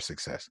agenda and their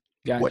success?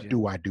 Gotcha. What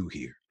do I do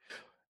here?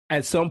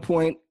 At some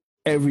point,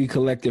 every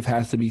collective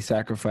has to be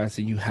sacrificed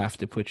and you have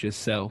to put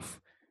yourself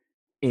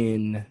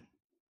in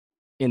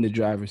the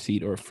driver's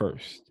seat or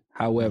first.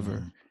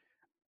 However,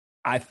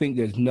 I think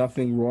there's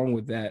nothing wrong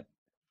with that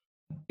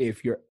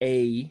if you're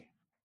A,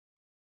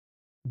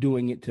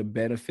 doing it to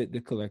benefit the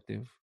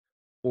collective,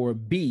 or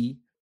B,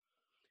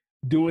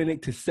 doing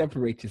it to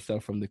separate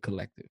yourself from the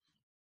collective.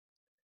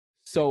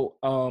 So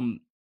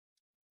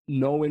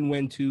knowing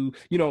when to,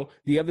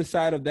 the other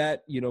side of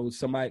that,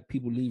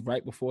 people leave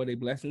right before they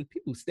blessings.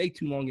 People stay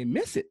too long and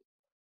miss it.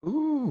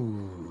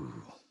 Ooh.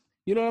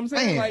 You know what I'm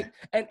saying? Man.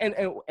 Like,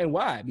 and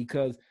why?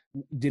 Because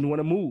didn't want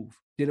to move,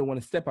 didn't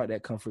want to step out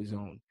that comfort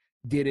zone,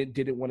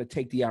 didn't want to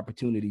take the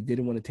opportunity,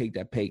 didn't want to take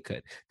that pay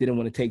cut, didn't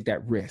want to take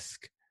that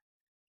risk,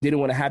 didn't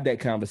want to have that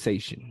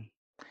conversation.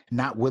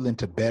 Not willing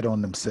to bet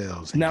on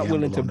themselves. Not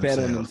willing to bet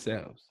on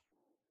themselves.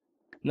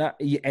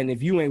 And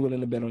if you ain't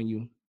willing to bet on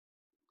you,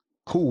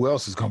 who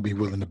else is going to be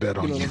willing to bet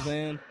on you? You know what I'm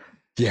saying?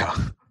 Yeah.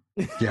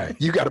 Yeah.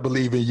 You got to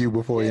believe in you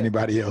before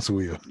anybody else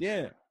will.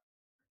 Yeah.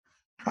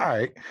 All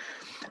right.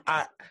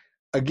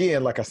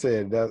 Again, like I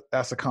said,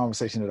 that's a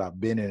conversation that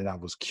I've been in, and I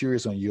was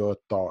curious on your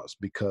thoughts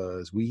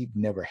because we've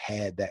never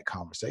had that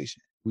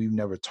conversation. We've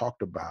never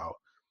talked about,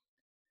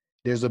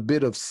 there's a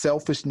bit of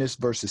selfishness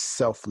versus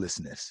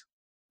selflessness.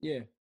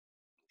 Yeah.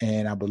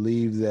 And I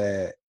believe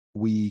that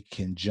we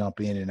can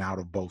jump in and out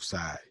of both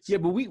sides. Yeah,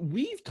 but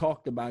we've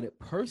talked about it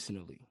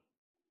personally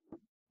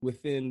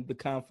within the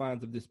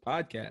confines of this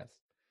podcast,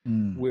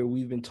 where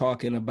we've been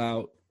talking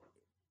about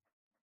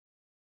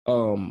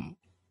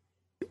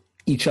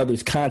each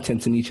other's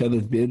contents and each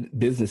other's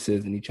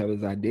businesses and each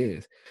other's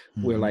ideas,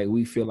 where like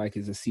we feel like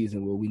it's a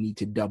season where we need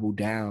to double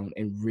down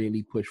and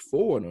really push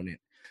forward on it.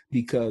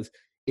 Because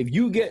if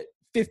you get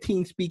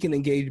 15 speaking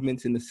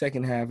engagements in the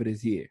second half of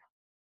this year,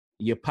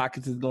 your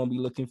pockets is going to be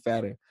looking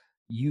fatter.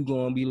 You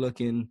going to be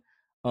looking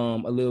a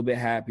little bit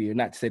happier.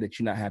 Not to say that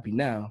you're not happy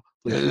now,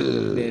 but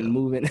you've been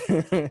moving.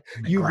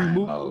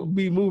 You'll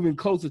be moving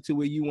closer to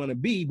where you want to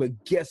be.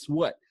 But guess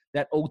what?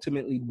 That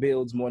ultimately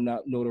builds more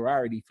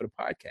notoriety for the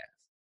podcast.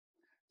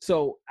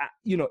 So,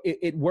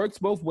 it works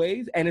both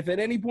ways. And if at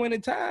any point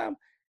in time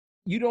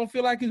you don't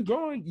feel like it's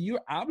growing,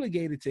 you're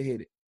obligated to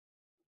hit it.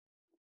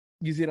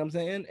 You see what I'm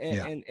saying?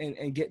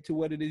 And get to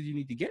what it is you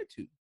need to get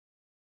to.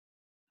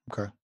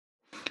 Okay.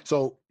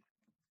 So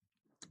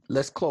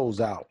let's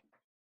close out.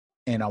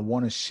 And I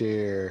want to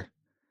share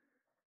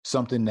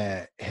something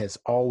that has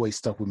always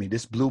stuck with me.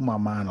 This blew my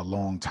mind a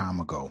long time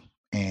ago.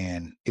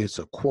 And it's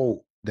a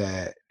quote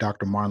that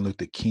Dr. Martin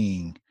Luther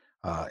King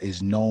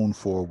is known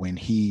for when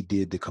he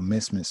did the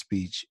commencement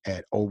speech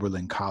at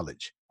Oberlin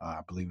College. I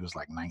believe it was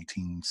like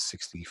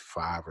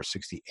 1965 or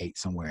 68,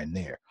 somewhere in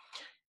there.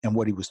 And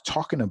what he was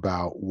talking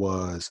about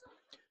was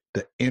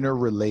the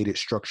interrelated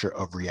structure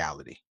of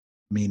reality,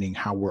 meaning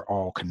how we're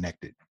all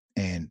connected.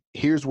 And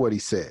here's what he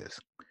says.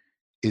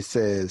 It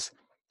says,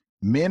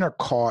 men are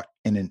caught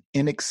in an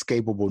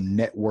inescapable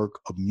network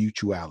of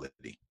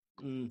mutuality,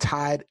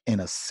 tied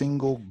in a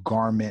single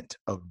garment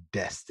of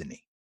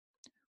destiny.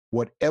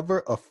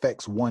 Whatever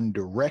affects one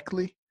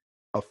directly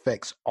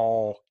affects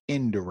all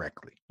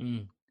indirectly.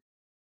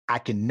 I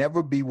can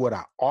never be what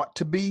I ought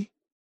to be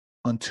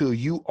until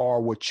you are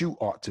what you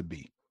ought to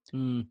be.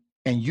 And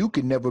you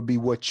can never be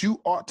what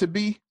you ought to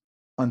be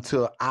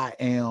until I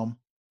am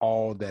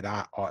all that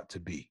I ought to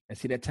be. And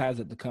see, that ties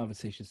up the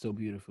conversation so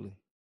beautifully.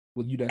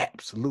 Will you that?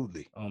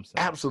 Absolutely. Oh, I'm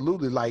sorry.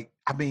 Absolutely. Like,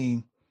 I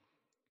mean,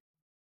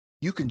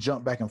 you can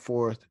jump back and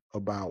forth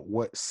about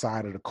what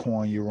side of the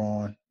coin you're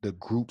on, the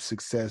group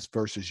success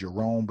versus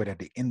your own. But at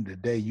the end of the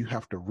day, you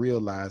have to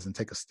realize and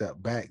take a step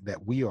back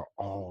that we are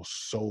all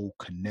so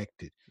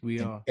connected. We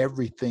are.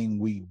 Everything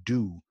we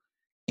do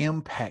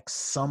impacts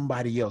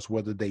somebody else,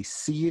 whether they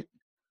see it,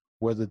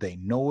 whether they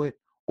know it,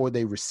 or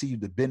they receive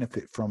the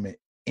benefit from it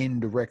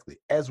indirectly,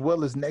 as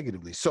well as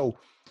negatively. So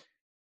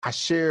I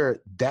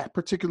shared that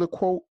particular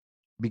quote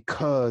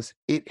because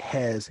it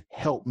has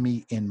helped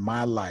me in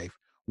my life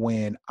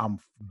when I'm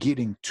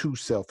getting too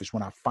selfish,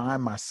 when I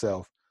find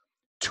myself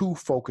too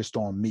focused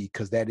on me,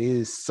 because that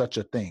is such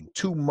a thing.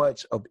 Too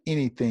much of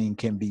anything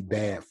can be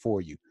bad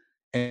for you.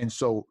 And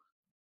so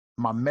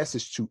my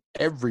message to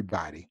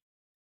everybody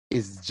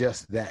is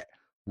just that.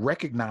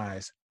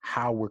 Recognize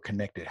how we're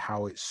connected,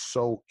 how it's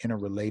so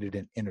interrelated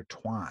and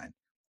intertwined.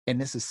 And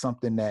this is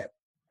something that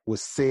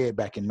was said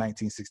back in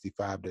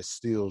 1965 that's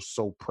still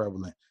so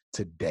prevalent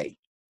today.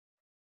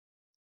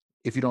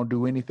 If you don't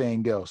do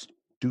anything else,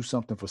 do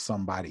something for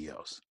somebody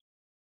else.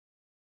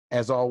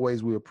 As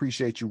always, we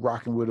appreciate you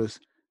rocking with us.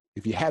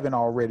 If you haven't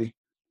already,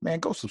 man,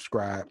 go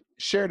subscribe.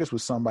 Share this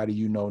with somebody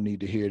you know need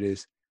to hear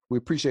this. We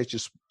appreciate your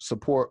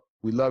support.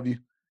 We love you.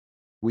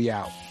 We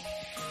out.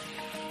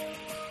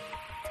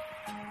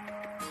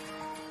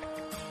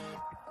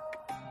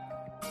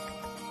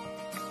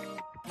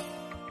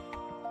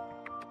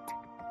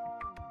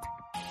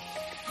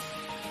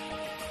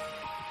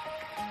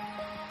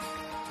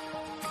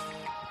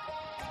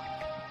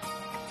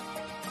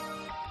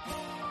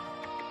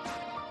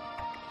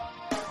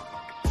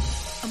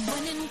 I'm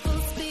running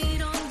full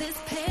speed on this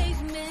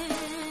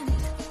pavement,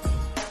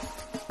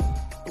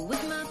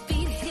 with my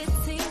feet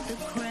hitting the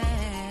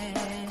cracks.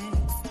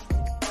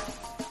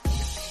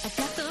 I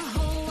got the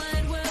whole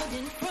wide world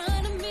in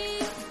front of me,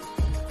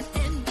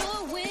 and the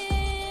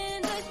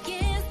wind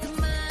against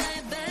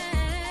my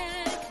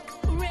back.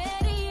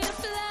 Ready to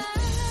fly,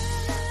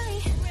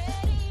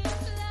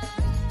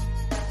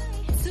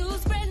 to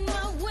spread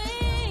my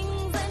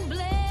wings and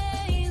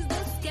blaze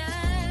the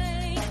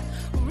sky.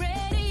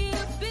 Ready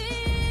to be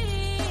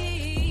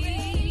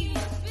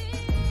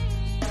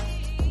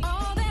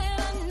all that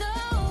I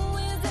know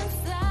is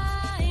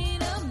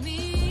inside of me.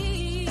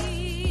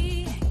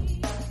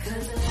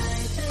 'Cause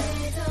life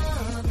ain't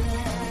all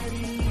that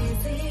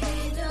easy,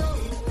 no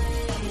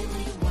way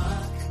we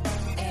walk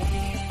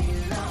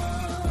along.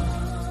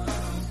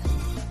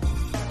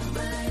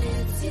 But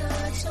it's your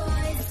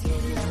choice, you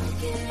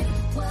get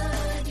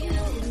what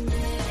you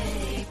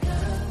make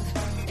of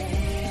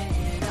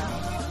it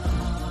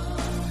all.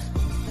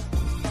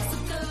 So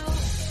go,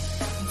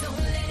 don't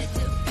let it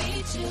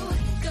defeat you.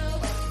 Go,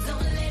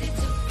 don't let it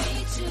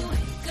defeat you.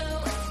 Go,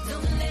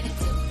 don't let it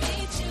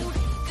defeat you.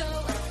 Go,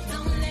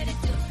 don't let it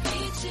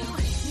defeat you.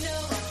 No,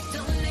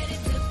 don't let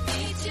it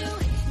defeat you.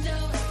 No,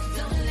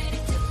 don't let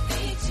it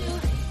defeat you.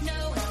 No,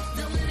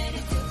 don't let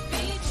it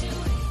defeat you.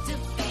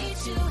 Defeat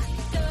you.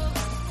 Go.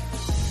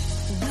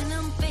 When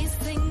I'm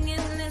facing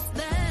endless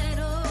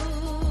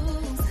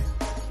battles,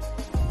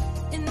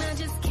 and I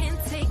just can't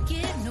take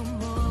it no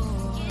more.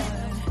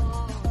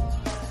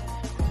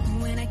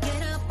 When I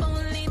get up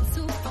only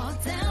to fall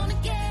down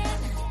again,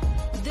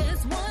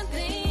 there's one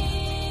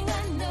thing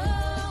I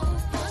know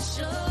for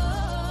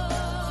sure.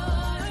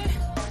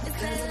 It's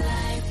that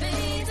life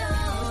ain't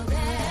all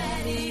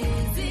that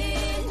easy,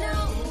 no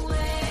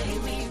way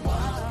we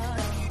walk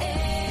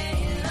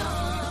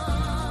along.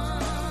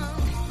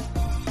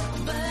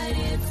 But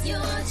it's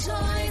your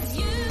choice,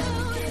 you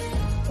get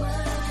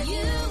what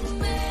you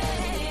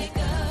make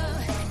of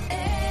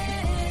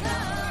it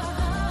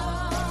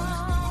all.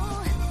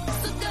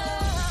 So go,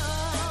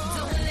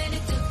 don't let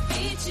it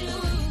defeat you.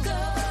 Go,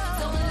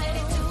 don't let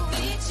it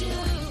defeat you.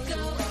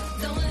 Go,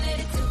 don't let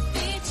it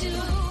defeat you.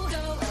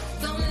 Go,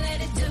 don't let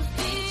it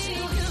defeat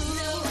you.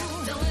 No,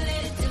 don't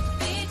let it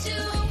defeat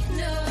you.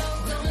 No,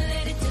 don't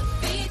let it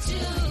defeat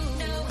you.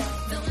 No,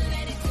 don't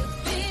let it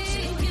defeat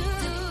you.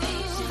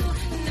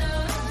 No.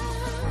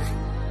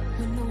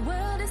 When the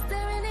world is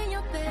staring in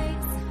your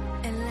face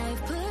and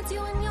life puts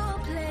you in your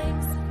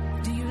place,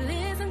 do you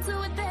listen to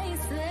what they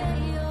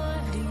say, or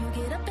do you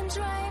get up and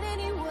try it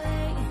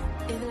anyway?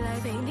 If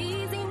life ain't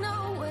easy,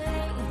 no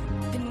way,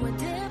 then what